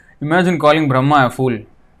Imagine calling Brahma a fool.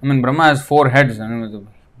 I mean, Brahma has four heads, the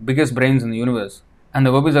biggest brains in the universe. And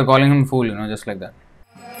the gopis are calling him fool, just like that.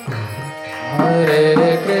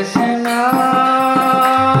 Hare Krishna,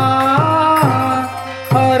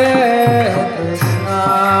 Hare Krishna,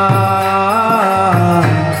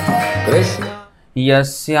 Krishna.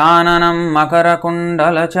 Yasyananam makara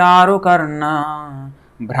charu karna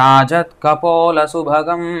bhrajat kapola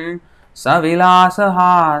subhagam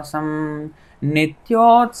savilasahasam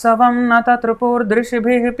nityotsavam nata tripur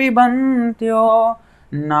drishibhi pibantyo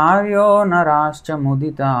naryo narascha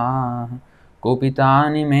mudita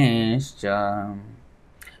kupitani mescha.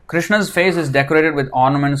 Krishna's face is decorated with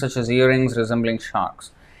ornaments such as earrings resembling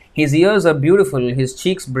sharks. His ears are beautiful, his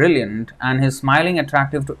cheeks brilliant, and his smiling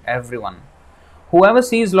attractive to everyone. Whoever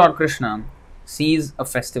sees Lord Krishna sees a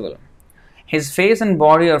festival. His face and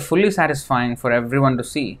body are fully satisfying for everyone to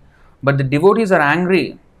see, but the devotees are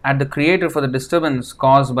angry at the Creator for the disturbance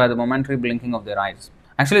caused by the momentary blinking of their eyes.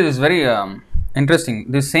 Actually, this is very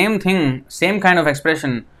interesting. The same thing, same kind of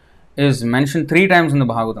expression is mentioned 3 times in the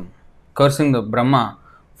Bhagavatam, cursing the Brahma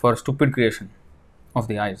for stupid creation of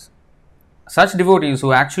the eyes. Such devotees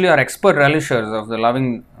who actually are expert relishers of the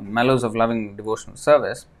loving mellows of loving devotional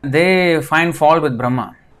service, they find fault with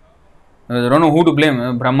Brahma. They don't know who to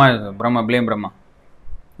blame. Brahma, blame Brahma.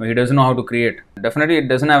 He doesn't know how to create. Definitely, it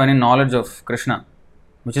doesn't have any knowledge of Krishna,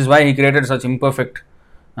 which is why he created such imperfect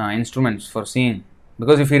instruments for seeing.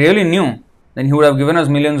 Because if he really knew, then he would have given us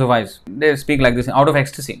millions of eyes. They speak like this out of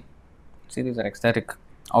ecstasy. See, these are ecstatic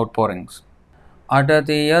outpourings.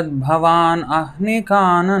 Atati yad bhavan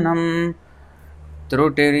ahnikananam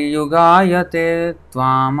Trutiryugayate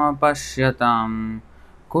tvama pashyatam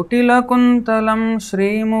Kutila kuntalam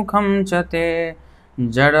shrimukham chate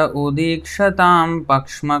Jada udikshatam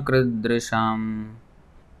pakshma kridrisham.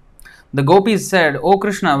 The gopis said, O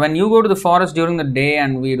Krishna, when you go to the forest during the day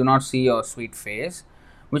and we do not see your sweet face,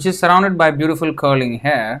 which is surrounded by beautiful curling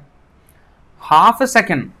hair, half a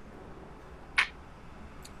second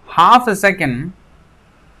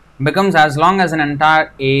becomes as long as an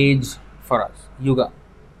entire age for us. Yuga.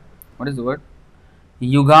 What is the word?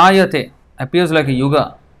 Yugayate appears like a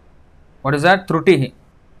yuga. What is that? Truti,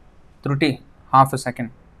 half a second.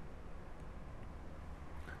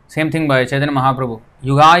 Same thing by Chaitanya Mahaprabhu.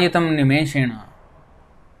 Yugayatam nimeshena.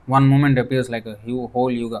 One moment appears like a whole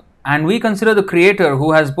yuga. And we consider the Creator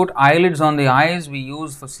who has put eyelids on the eyes we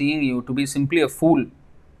use for seeing you to be simply a fool.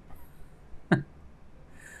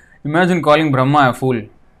 Imagine calling Brahma a fool.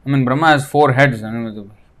 I mean, Brahma has 4 heads, the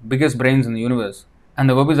biggest brains in the universe. And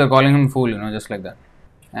the gopis are calling him fool, just like that.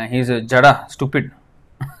 And he's a jada, stupid.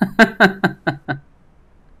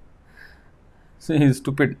 So he's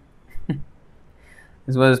stupid.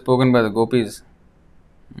 This was spoken by the gopis.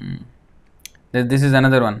 This is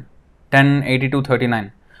another one.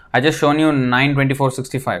 10:82:39. I just shown you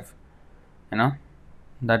 9:24:65.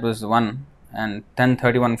 That was one. And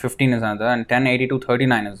 10:31:15 is another. And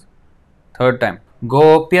 10:82:39 is third time.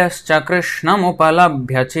 Gopyascha krishnam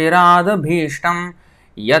upalabhya chiradabhishtam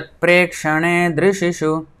yat prekshane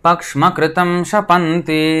drishishu pakshmakritam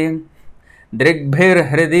shapanti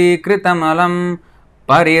drigbhir hridi kritamalam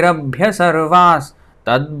parirabhya sarvas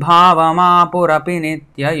tadbhavamapurapi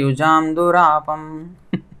nitya yujam durapam.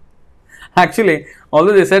 Actually,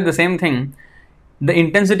 although they said the same thing, the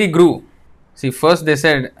intensity grew. See, first they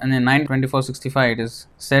said, and in 9:24:65 it is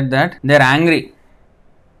said that they are angry.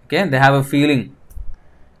 Okay, they have a feeling.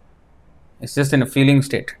 It's just in a feeling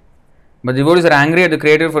state. But the devotees are angry at the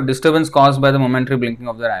Creator for disturbance caused by the momentary blinking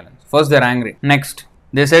of their eyelids. First they are angry. Next,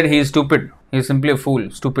 they said he is stupid. He is simply a fool,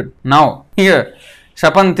 stupid. Now, here,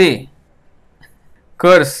 Shapanti,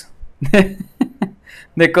 curse.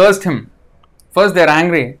 They cursed him. First they are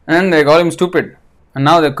angry and they call him stupid. And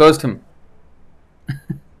now they cursed him.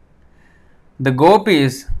 The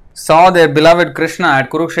gopis saw their beloved Krishna at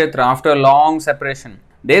Kurukshetra after a long separation.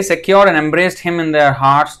 They secured and embraced him in their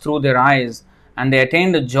hearts through their eyes, and they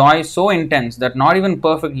attained a joy so intense that not even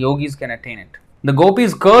perfect yogis can attain it. The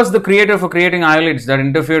gopis cursed the Creator for creating eyelids that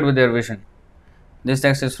interfered with their vision. This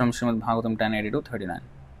text is from Srimad Bhagavatam 10:82:39.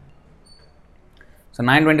 So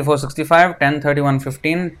 9:24:65,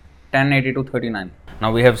 10:31:15, 10:82:39.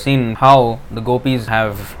 Now we have seen how the gopis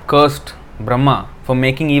have cursed Brahma for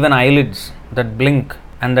making even eyelids that blink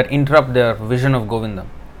and that interrupt their vision of Govinda.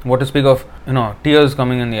 What to speak of, tears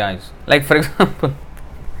coming in the eyes. Like, for example,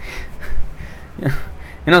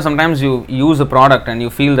 sometimes you use a product and you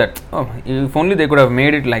feel that, if only they could have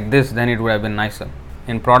made it like this, then it would have been nicer.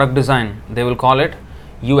 In product design, they will call it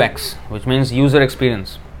UX, which means user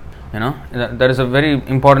experience. That is a very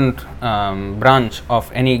important branch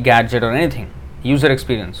of any gadget or anything. User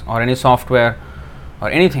experience or any software or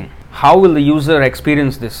anything, how will the user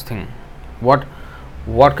experience this thing? What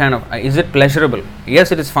kind of, is it pleasurable?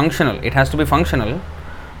 Yes, it is functional. It has to be functional.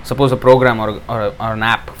 Suppose a program or an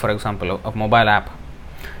app, for example, a mobile app.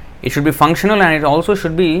 It should be functional and it also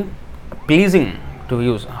should be pleasing to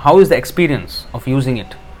use. How is the experience of using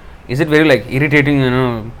it? Is it very like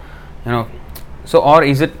irritating, so, or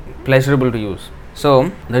is it pleasurable to use?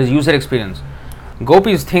 So there is user experience.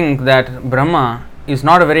 Gopis think that Brahma is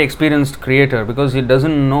not a very experienced creator because he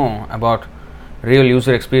doesn't know about real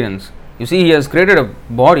user experience. You see, he has created a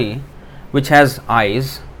body which has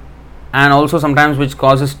eyes and also sometimes which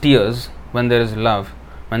causes tears when there is love,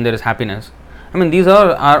 when there is happiness. I mean, these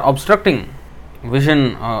are obstructing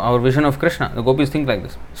vision, our vision of Krishna. The gopis think like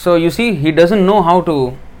this. So you see, he doesn't know how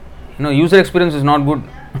to, user experience is not good.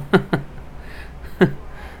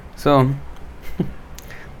 So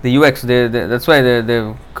the UX, that's why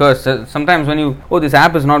they curse. Sometimes when you, this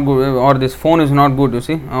app is not good or this phone is not good, you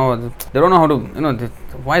see, they don't know how to,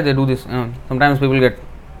 why they do this. Sometimes people get,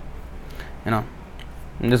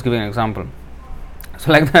 I'm just giving an example.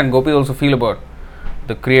 So like that, gopis also feel about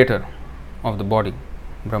the creator of the body,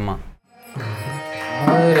 Brahma.